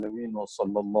العالمين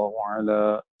وصلى الله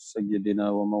على سيدنا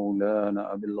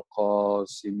ومولانا أبي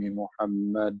القاسم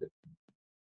محمد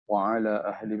وعلى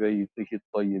أهل بيته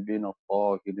الطيبين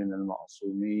الطاهرين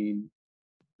المعصومين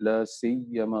لا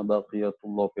سيما بقية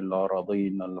الله في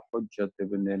الأراضين الحجة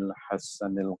بن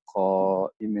الحسن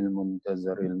القائم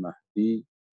المنتظر المهدي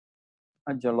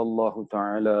عجل الله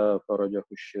تعالى فرجه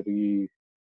الشريف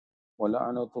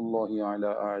ولعنة الله على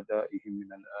أعدائه من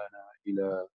الآن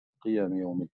إلى قيام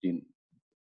يوم الدين.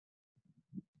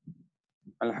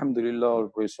 Alhamdulillah, all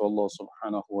praise to Allah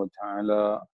subhanahu wa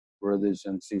ta'ala. Brothers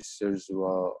and sisters who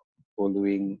are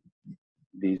following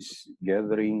this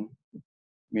gathering,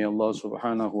 may Allah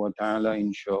subhanahu wa ta'ala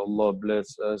inshallah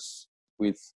bless us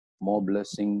with more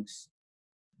blessings.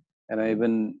 And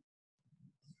even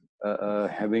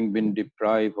having been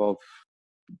deprived of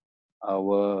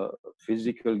our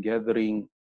physical gathering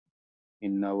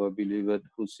in our beloved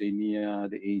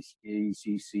Husseiniya, the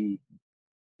ACC,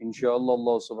 inshallah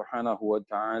Allah subhanahu wa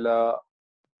ta'ala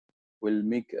will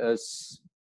make us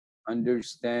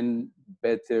understand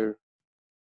better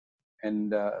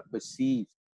and perceive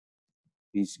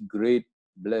these great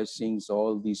blessings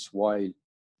all this while.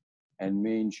 And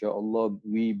may inshallah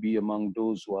we be among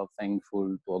those who are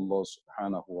thankful to Allah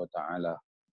subhanahu wa ta'ala.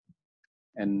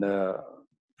 And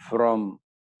from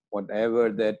whatever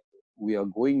that we are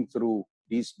going through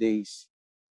these days,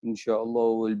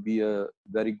 inshallah will be a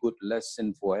very good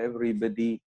lesson for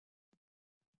everybody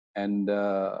and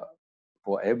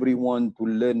for everyone to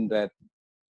learn that,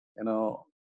 you know,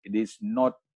 it is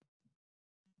not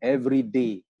every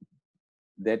day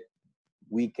that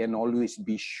we can always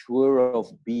be sure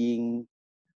of being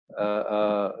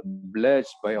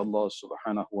blessed by Allah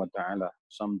subhanahu wa ta'ala.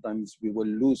 Sometimes we will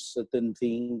lose certain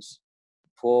things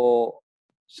for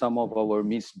some of our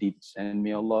misdeeds, and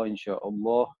may Allah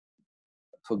inshallah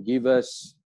forgive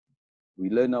us. We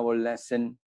learn our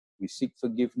lesson, we seek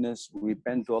forgiveness, we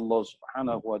repent to Allah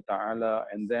subhanahu wa ta'ala,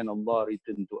 and then Allah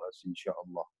return to us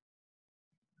inshallah.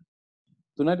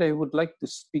 Tonight I would like to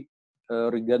speak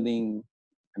regarding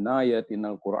an ayat in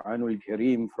Al-Quran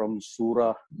Al-Kareem from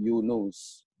Surah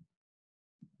Yunus.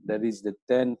 That is the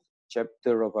 10th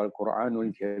chapter of Al-Quran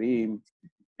Al-Kareem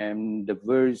and the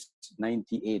verse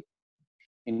 98,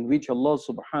 in which Allah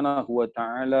subhanahu wa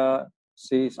ta'ala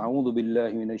says, A'udhu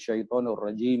billahi minash shaitanir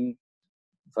rajim,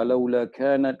 فَلَوْلَا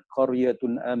كَانَتْ قَرْيَةٌ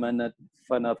آمَنَتْ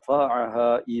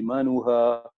فَنَفَعَهَا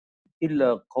إِيمَانُهَا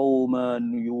إِلَّا قَوْمَ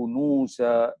يُونُوسَ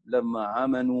لَمَّا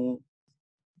آمَنُوا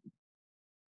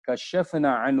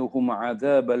كشفنا عنهم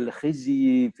عذاب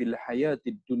الخزي في الحياة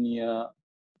الدنيا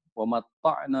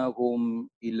ومتعناهم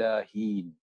إلى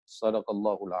حين. صدق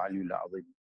الله العلي العظيم.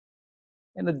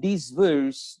 And this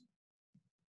verse,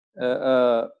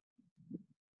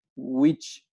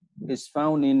 which is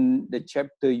found in the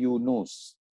chapter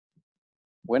Yunus,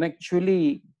 when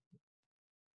actually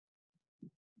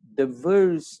the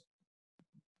verse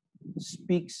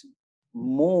speaks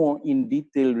more in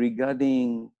detail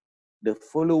regarding the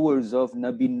followers of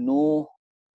Nabi Nuh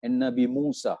and Nabi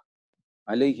Musa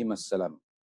alayhim assalam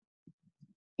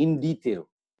in detail.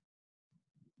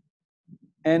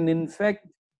 And in fact,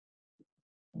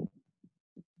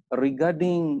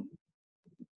 regarding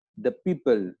the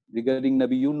people, regarding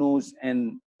Nabi Yunus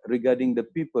and regarding the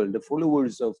people, the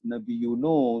followers of Nabi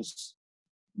Yunus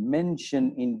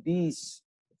mentioned in this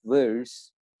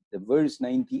verse, the verse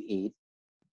 98,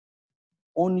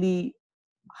 only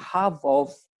half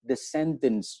of the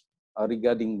sentence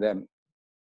regarding them.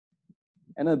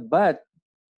 And but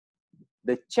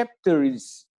the chapter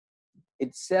is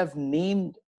itself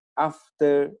named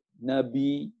after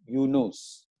Nabi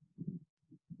Yunus.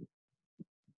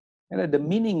 And the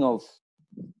meaning of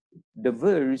the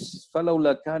verse,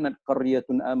 فَلَوْلَا كَانَتْ قَرْيَةٌ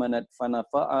آمَنَتْ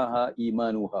فَنَفَعَهَا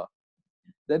إِيمَانُهَا,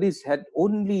 that is, had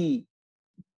only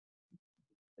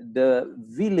the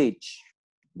village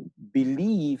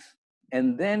believe,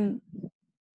 and then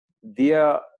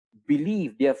their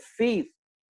belief, their faith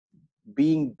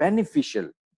being beneficial,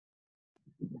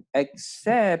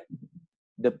 except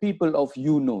the people of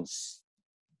Yunus.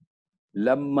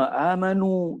 Lamma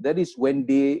amanu, that is when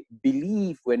they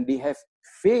believe, when they have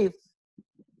faith,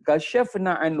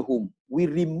 kashafna anhum, we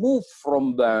remove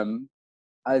from them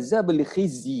azab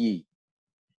al-khizyi,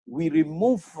 we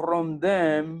remove from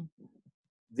them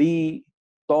the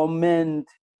torment,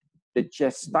 the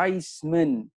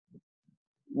chastisement,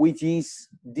 which is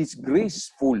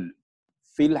disgraceful,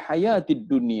 fil hayatid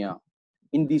dunya,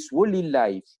 in this worldly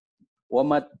life, wa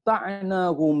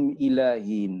matta'nahum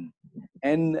ilahin,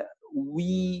 and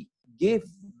we gave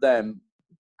them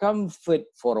comfort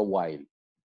for a while.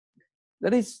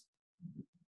 That is,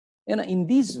 in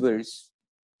this verse,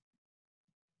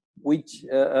 which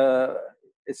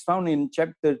is found in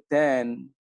chapter 10,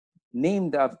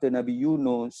 named after Nabi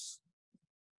Yunus,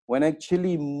 when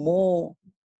actually more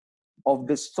of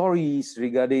the stories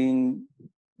regarding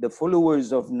the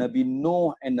followers of Nabi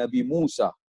Noah and Nabi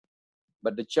Musa,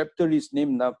 but the chapter is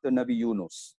named after Nabi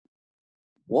Yunus.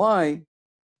 Why?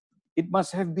 It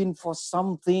must have been for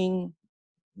something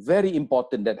very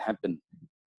important that happened.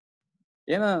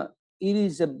 You know, it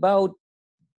is about,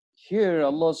 here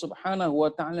Allah subhanahu wa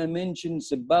ta'ala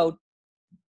mentions about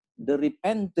the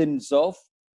repentance of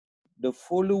the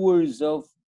followers of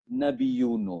Nabi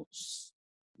Yunus.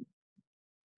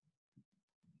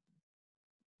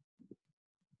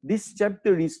 This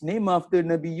chapter is named after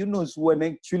Nabi Yunus, when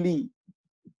actually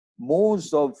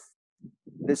most of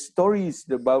the stories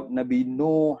about Nabi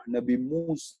Noah, Nabi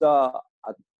Musa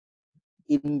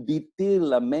in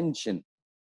detail are mentioned.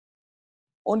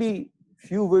 Only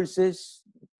few verses,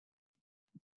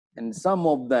 and some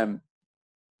of them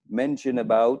mention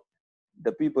about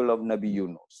the people of Nabi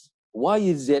Yunus. Why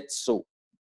is that so?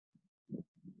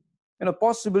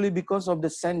 Possibly because of the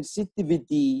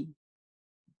sensitivity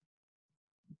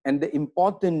and the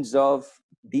importance of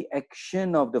the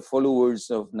action of the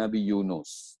followers of Nabi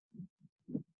Yunus.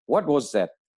 What was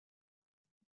that?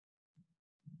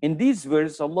 In this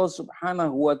verse, Allah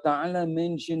subhanahu wa ta'ala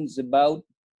mentions about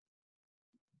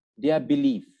their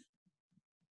belief.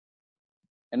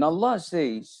 And Allah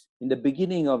says in the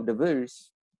beginning of the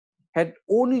verse, had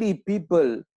only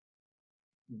people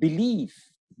believe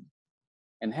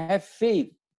and have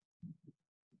faith,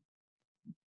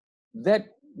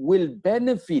 that will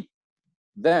benefit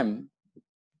them.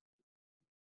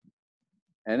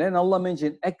 And then Allah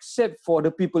mentioned, except for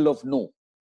the people of Noah.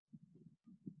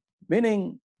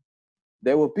 Meaning,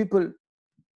 there were people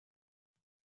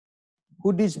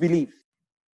who disbelieved.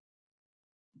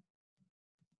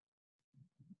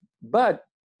 But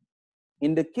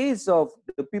in the case of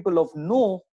the people of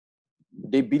Noah,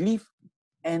 they believed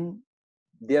and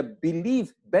their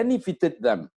belief benefited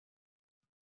them.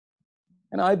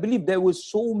 And I believe there were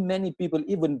so many people,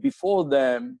 even before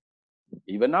them,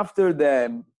 even after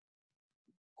them,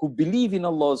 who believe in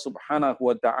Allah subhanahu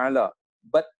wa ta'ala.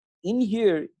 But in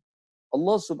here,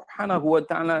 Allah subhanahu wa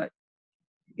ta'ala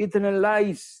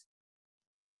eternalized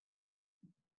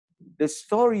the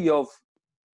story of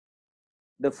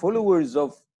the followers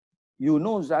of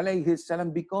Yunus alayhi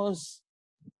salam because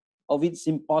of its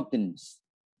importance.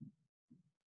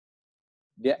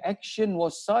 Their action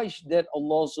was such that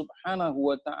Allah subhanahu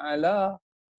wa ta'ala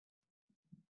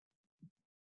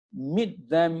made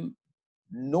them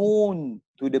known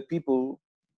to the people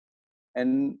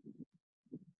and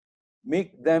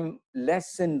make them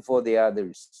lesson for the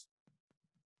others.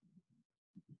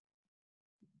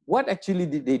 What actually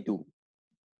did they do?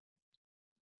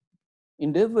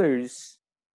 In the verse,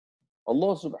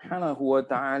 Allah subhanahu wa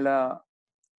ta'ala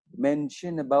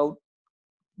mentioned about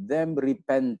them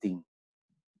repenting.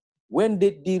 When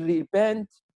did they repent?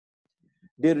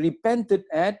 They repented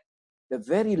at the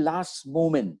very last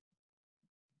moment.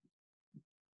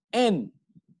 And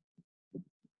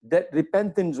that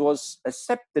repentance was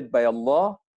accepted by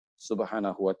Allah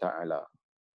subhanahu wa ta'ala.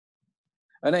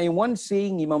 And in one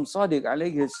saying, Imam Sadiq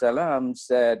alayhi salam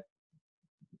said,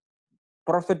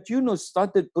 Prophet Yunus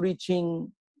started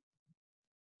preaching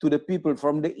to the people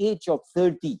from the age of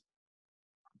 30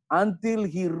 until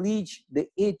he reached the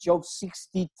age of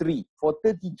 63. For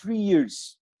 33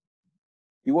 years,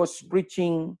 he was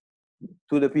preaching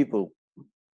to the people.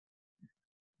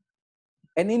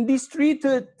 And in these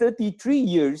 33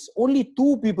 years, only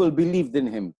 2 people believed in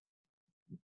him.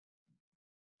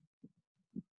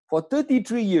 For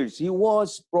 33 years, he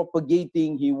was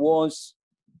propagating, he was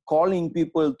calling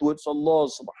people towards Allah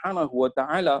subhanahu wa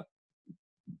ta'ala.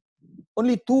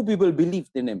 Only 2 people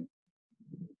believed in him,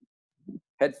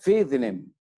 had faith in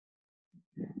him.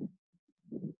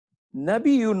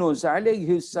 Nabi Yunus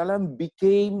alayhi salam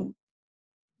became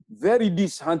very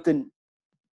disheartened.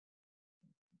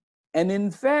 And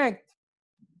in fact,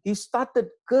 he started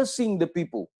cursing the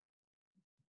people.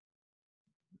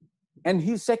 And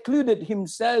he secluded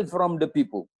himself from the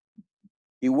people.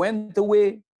 He went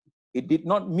away, he did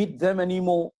not meet them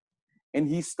anymore, and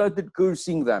he started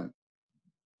cursing them.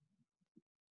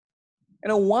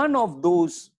 And one of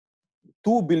those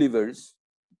 2 believers,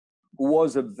 who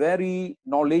was a very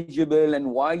knowledgeable and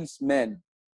wise man,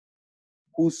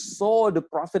 who saw the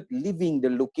Prophet leaving the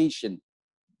location,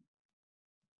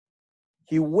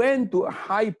 he went to a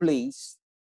high place,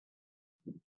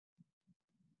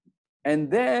 and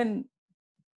then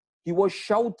he was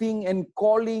shouting and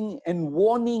calling and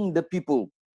warning the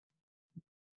people.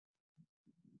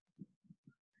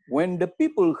 When the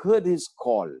people heard his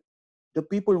call, the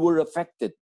people were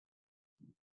affected.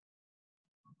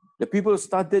 The people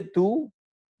started to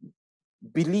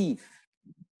believe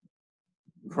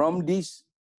from this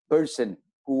person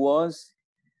who was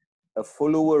a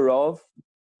follower of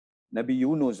Nabi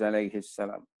Yunus alayhi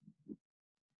salam.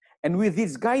 And with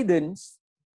his guidance,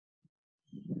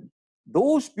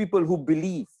 those people who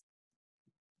believe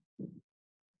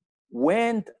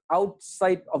went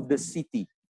outside of the city.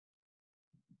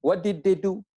 What did they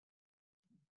do?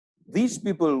 These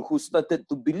people who started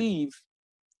to believe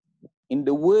in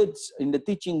the words, in the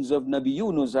teachings of Nabi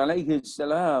Yunus alayhi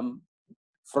salam,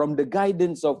 from the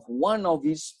guidance of one of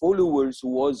his followers who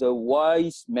was a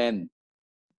wise man.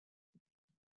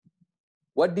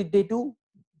 What did they do?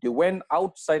 They went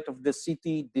outside of the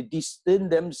city, they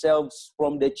distanced themselves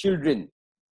from their children,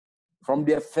 from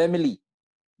their family.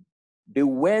 They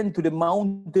went to the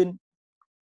mountain,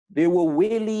 they were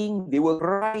wailing, they were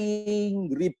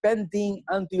crying, repenting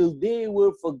until they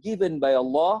were forgiven by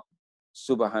Allah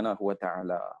subhanahu wa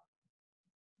ta'ala.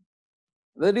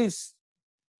 That is,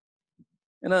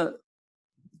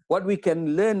 what we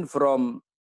can learn from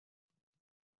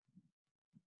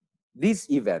this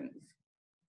event.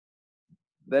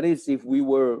 That is, if we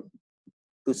were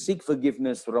to seek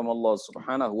forgiveness from Allah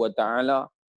subhanahu wa ta'ala,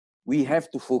 we have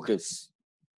to focus.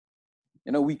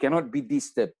 We cannot be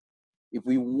disturbed. If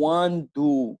we want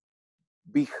to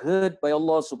be heard by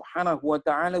Allah subhanahu wa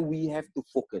ta'ala, we have to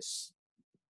focus.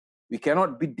 We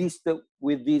cannot be disturbed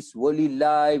with this worldly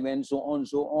life and so on,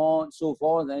 so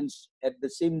forth. And at the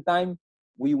same time,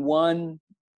 we want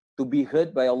to be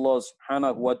heard by Allah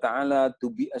subhanahu wa ta'ala, to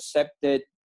be accepted.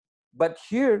 But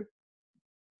here,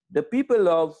 the people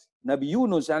of Nabi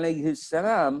Yunus alayhi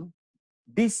salam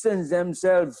distance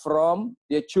themselves from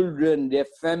their children, their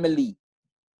family.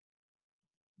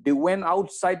 They went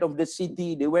outside of the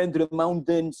city, they went to the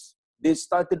mountains, they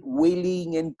started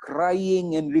wailing and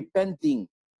crying and repenting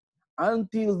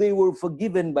until they were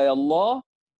forgiven by Allah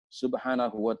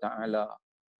subhanahu wa ta'ala.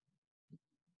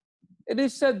 It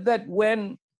is said that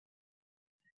when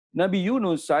Nabi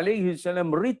Yunus alayhi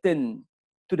salam returned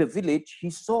to the village, he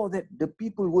saw that the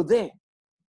people were there.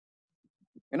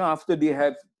 After they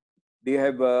have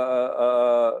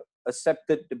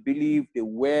accepted the belief, they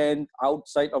went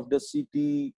outside of the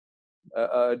city,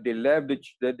 they left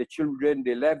the children,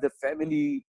 they left the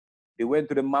family, they went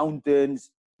to the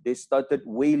mountains, they started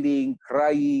wailing,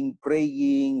 crying,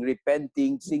 praying,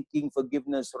 repenting, seeking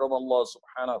forgiveness from Allah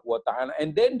subhanahu wa ta'ala.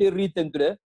 And then they returned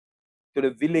to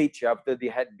the village after they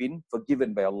had been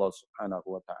forgiven by Allah subhanahu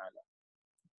wa ta'ala.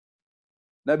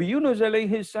 Nabi Yunus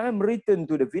alayhi salam returned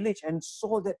to the village and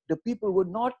saw that the people were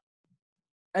not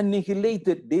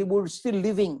annihilated. They were still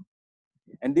living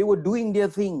and they were doing their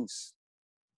things.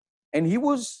 And he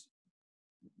was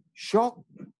shocked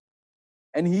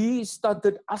and he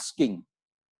started asking,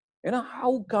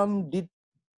 how come did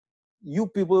you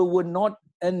people were not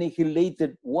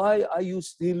annihilated? Why are you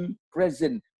still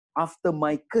present after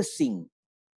my cursing?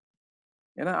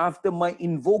 After my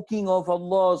invoking of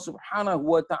Allah subhanahu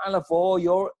wa ta'ala for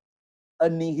your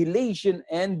annihilation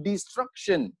and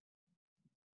destruction.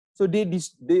 So they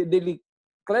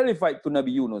clarified to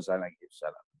Nabi Yunus alayhi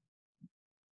salam.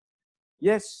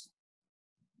 Yes,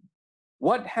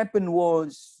 what happened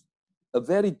was a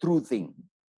very true thing.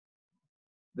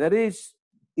 That is,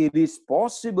 it is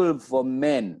possible for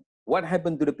men. What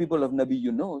happened to the people of Nabi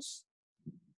Yunus?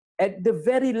 At the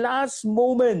very last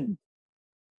moment,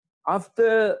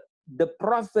 after the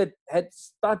Prophet had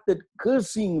started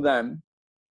cursing them,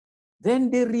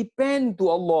 then they repent to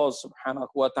Allah subhanahu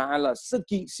wa ta'ala,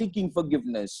 seeking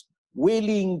forgiveness,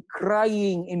 wailing,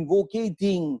 crying,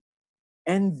 invocating,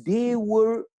 and they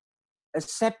were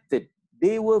accepted.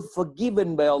 They were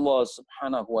forgiven by Allah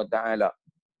subhanahu wa ta'ala.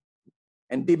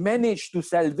 And they managed to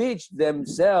salvage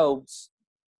themselves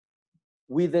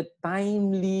with a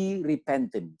timely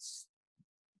repentance.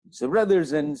 So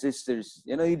brothers and sisters,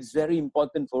 it's very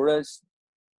important for us,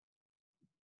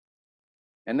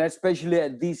 and especially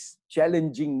at this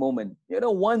challenging moment.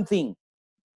 One thing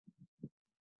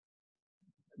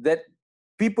that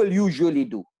people usually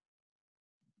do,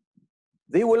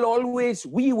 we will always,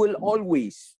 men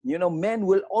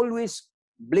will always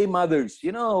blame others.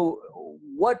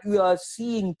 What we are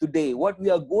seeing today, what we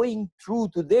are going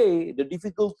through today, the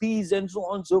difficulties and so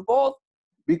on and so forth,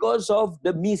 because of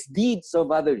the misdeeds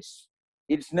of others.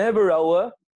 It's never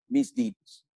our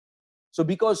misdeeds. So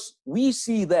because we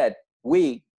see that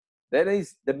way, that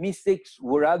is, the mistakes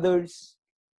were others,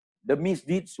 the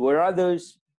misdeeds were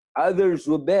others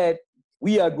were bad,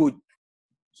 we are good.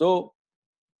 So,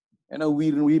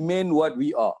 we remain what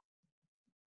we are.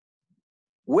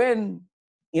 When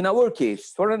in our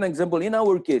case, for an example, in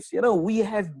our case, we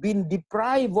have been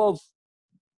deprived of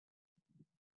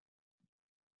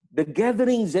the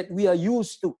gatherings that we are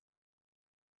used to.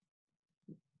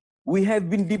 We have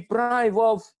been deprived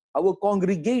of our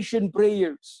congregation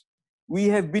prayers. We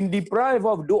have been deprived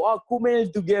of Dua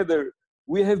Kumail together.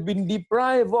 We have been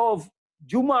deprived of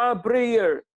Jum'ah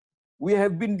prayer. We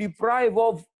have been deprived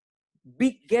of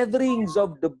big gatherings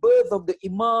of the birth of the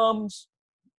Imams,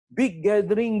 big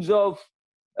gatherings of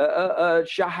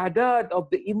shahadat of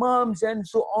the Imams, and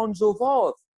so on and so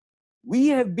forth. We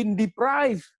have been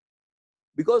deprived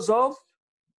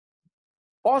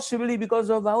possibly because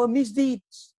of our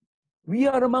misdeeds. We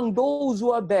are among those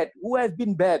who are bad, who have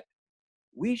been bad.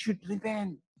 We should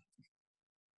repent.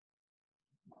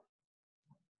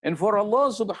 And for Allah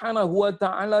subhanahu wa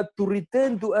ta'ala to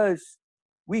return to us,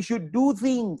 we should do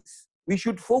things. We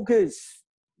should focus.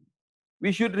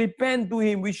 We should repent to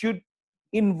Him. We should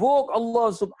invoke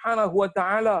Allah subhanahu wa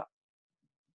ta'ala.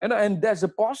 And there's a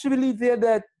possibility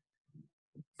that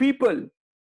people,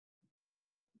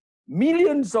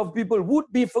 millions of people would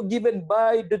be forgiven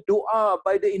by the dua,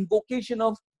 by the invocation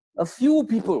of a few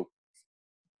people.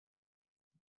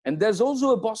 And there's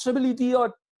also a possibility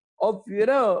of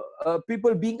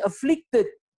people being afflicted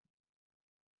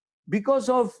because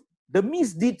of the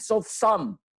misdeeds of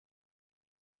some.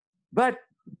 But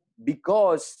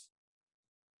because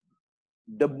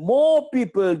the more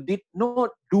people did not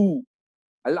do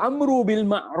al-amru bil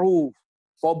ma'ruf,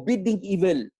 forbidding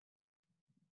evil,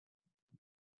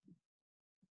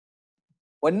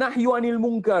 wa-nahyu anil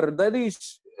munkar, that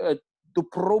is to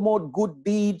promote good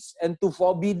deeds and to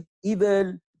forbid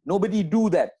evil, nobody do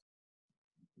that.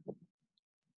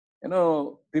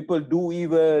 People do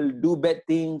evil, do bad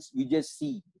things, we just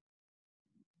see.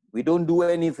 We don't do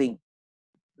anything.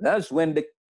 That's when the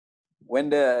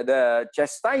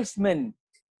chastisement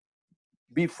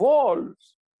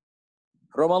befalls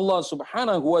from Allah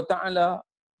subhanahu wa ta'ala,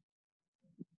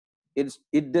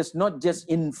 it does not just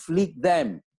inflict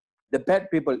them, the bad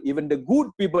people, even the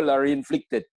good people are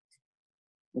inflicted.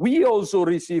 We also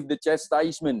receive the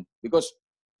chastisement because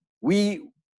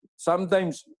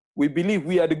sometimes we believe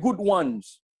we are the good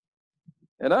ones,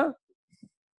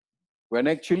 when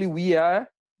actually we are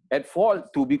at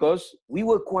fault too, because we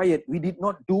were quiet, we did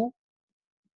not do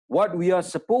what we are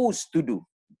supposed to do.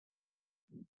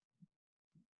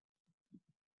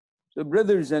 So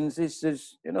brothers and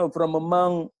sisters, from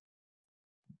among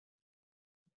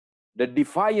the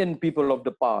defiant people of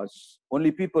the past,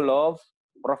 only people of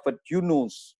Prophet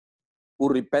Yunus who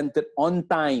repented on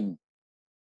time,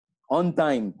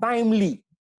 timely.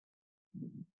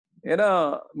 May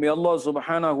Allah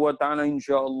subhanahu wa ta'ala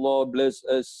inshallah bless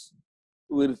us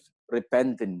with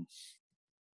repentance.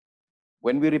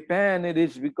 When we repent, it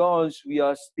is because we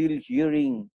are still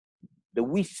hearing the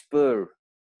whisper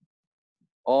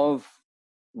of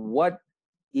what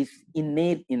is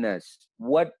innate in us,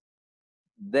 what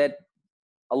that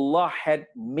Allah had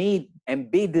made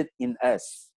embedded in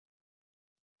us.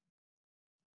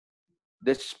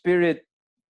 The spirit,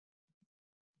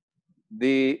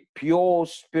 the pure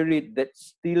spirit that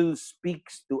still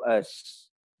speaks to us,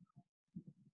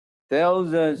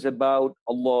 tells us about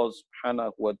Allah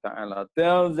subhanahu wa ta'ala,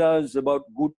 tells us about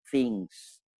good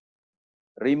things,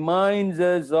 reminds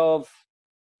us of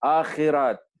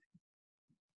akhirat,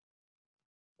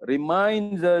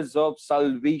 reminds us of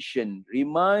salvation,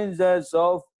 reminds us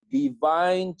of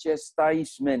divine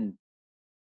chastisement.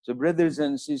 So brothers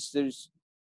and sisters,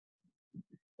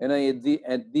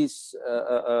 at this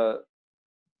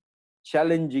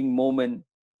challenging moment,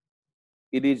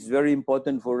 it is very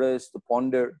important for us to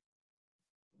ponder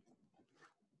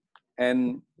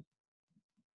and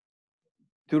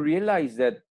to realize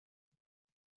that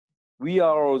we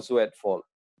are also at fault.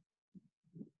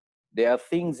 There are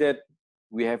things that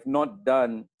we have not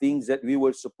done, things that we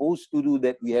were supposed to do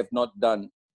that we have not done.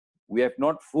 We have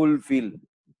not fulfilled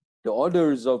the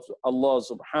orders of Allah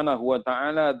subhanahu wa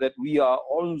ta'ala, that we are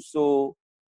also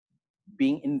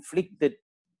being inflicted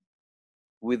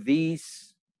with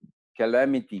these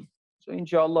calamity. So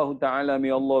inshallah ta'ala, may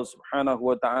Allah subhanahu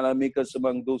wa ta'ala make us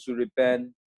among those who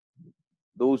repent,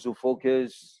 those who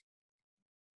focus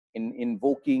in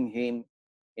invoking Him,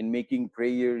 in making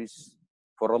prayers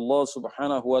for Allah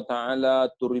subhanahu wa ta'ala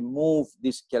to remove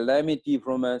this calamity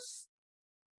from us,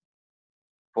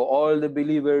 for all the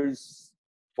believers,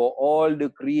 for all the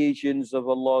creations of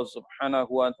Allah subhanahu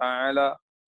wa ta'ala,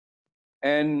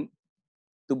 and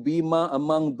to be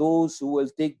among those who will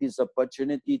take this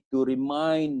opportunity to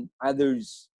remind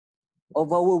others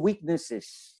of our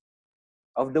weaknesses,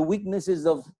 of the weaknesses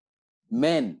of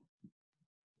men.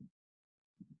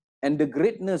 and the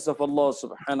greatness of Allah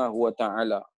subhanahu wa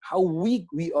ta'ala, how weak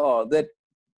we are that,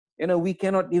 we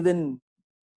cannot even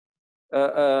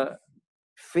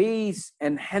face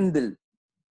and handle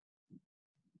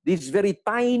this very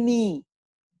tiny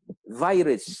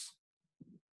virus,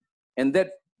 and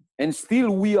still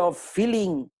we are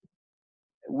feeling,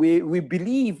 we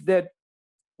believe that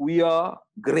we are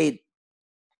great,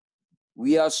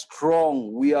 we are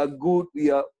strong, we are good,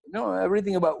 we are,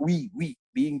 everything about we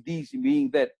being this, being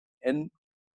that, and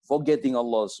forgetting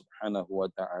Allah subhanahu wa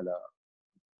ta'ala.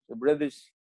 So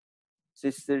brothers,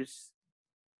 sisters,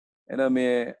 and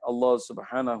may Allah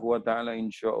subhanahu wa ta'ala,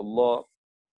 insyaAllah,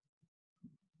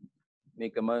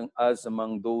 make us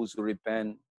among those who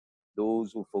repent,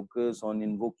 those who focus on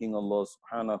invoking Allah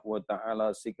subhanahu wa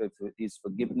ta'ala, seek His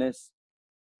forgiveness,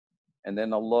 and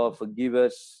then Allah forgive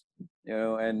us,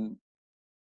 and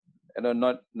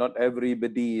not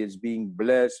everybody is being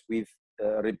blessed with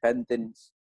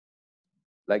repentance.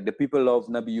 Like the people of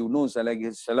Nabi Yunus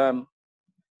alayhi salam,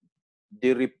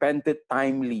 they repented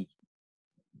timely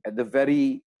at the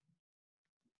very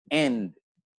end,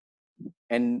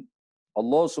 and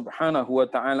Allah subhanahu wa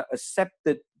ta'ala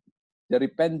accepted the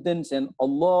repentance, and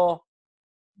Allah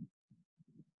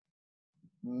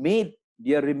made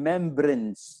their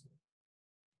remembrance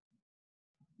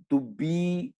to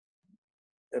be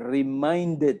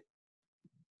reminded,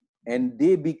 and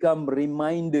they become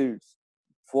reminders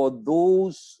for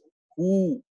those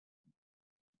who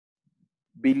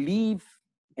believe,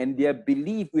 and their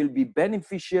belief will be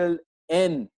beneficial,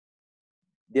 and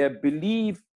their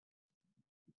belief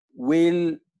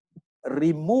will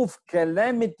remove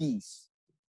calamities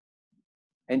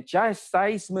and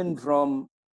chastisement from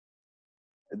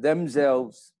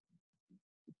themselves.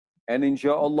 And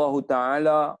insha'Allah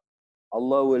ta'ala,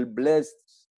 Allah will bless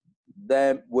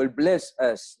them, will bless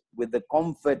us with the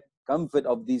comfort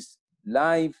of this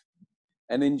life,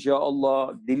 and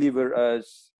insha'Allah deliver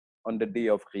us on the day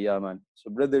of Qiyamah.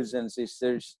 So brothers and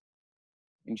sisters,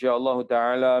 insha'Allah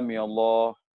ta'ala, may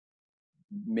Allah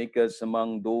make us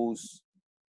among those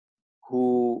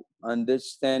who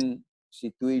understand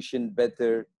situation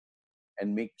better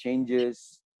and make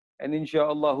changes. And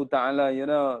insha'Allah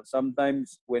ta'ala,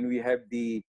 sometimes when we have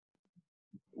the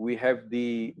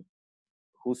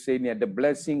Husainiya, the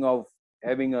blessing of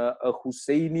having a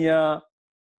Husainiya,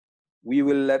 we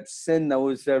will absent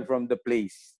ourselves from the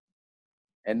place.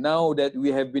 And now that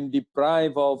we have been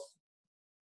deprived of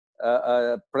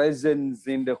presence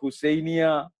in the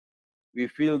Husainiya, we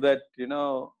feel that,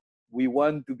 we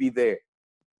want to be there.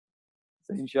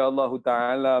 So inshallah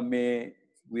ta'ala, may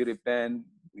we repent,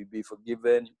 we be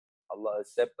forgiven. Allah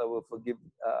accept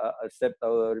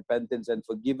our repentance and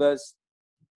forgive us,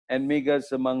 and make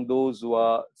us among those who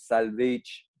are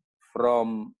salvaged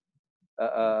from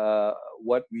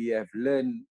what we have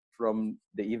learned from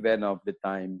the event of the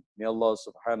time. May Allah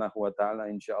subhanahu wa ta'ala,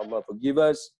 inshallah, forgive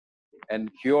us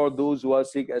and cure those who are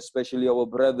sick, especially our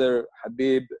brother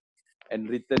Habib, and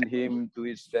return him to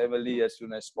his family as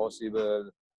soon as possible.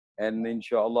 And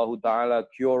inshallah ta'ala,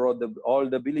 cure all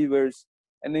the believers,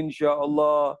 and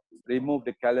inshallah remove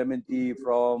the calamity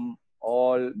from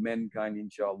all mankind,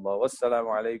 inshallah.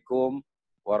 Wassalamu alaikum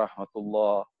wa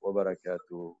rahmatullah wa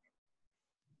barakatuh.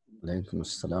 Alaikum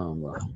assalam wa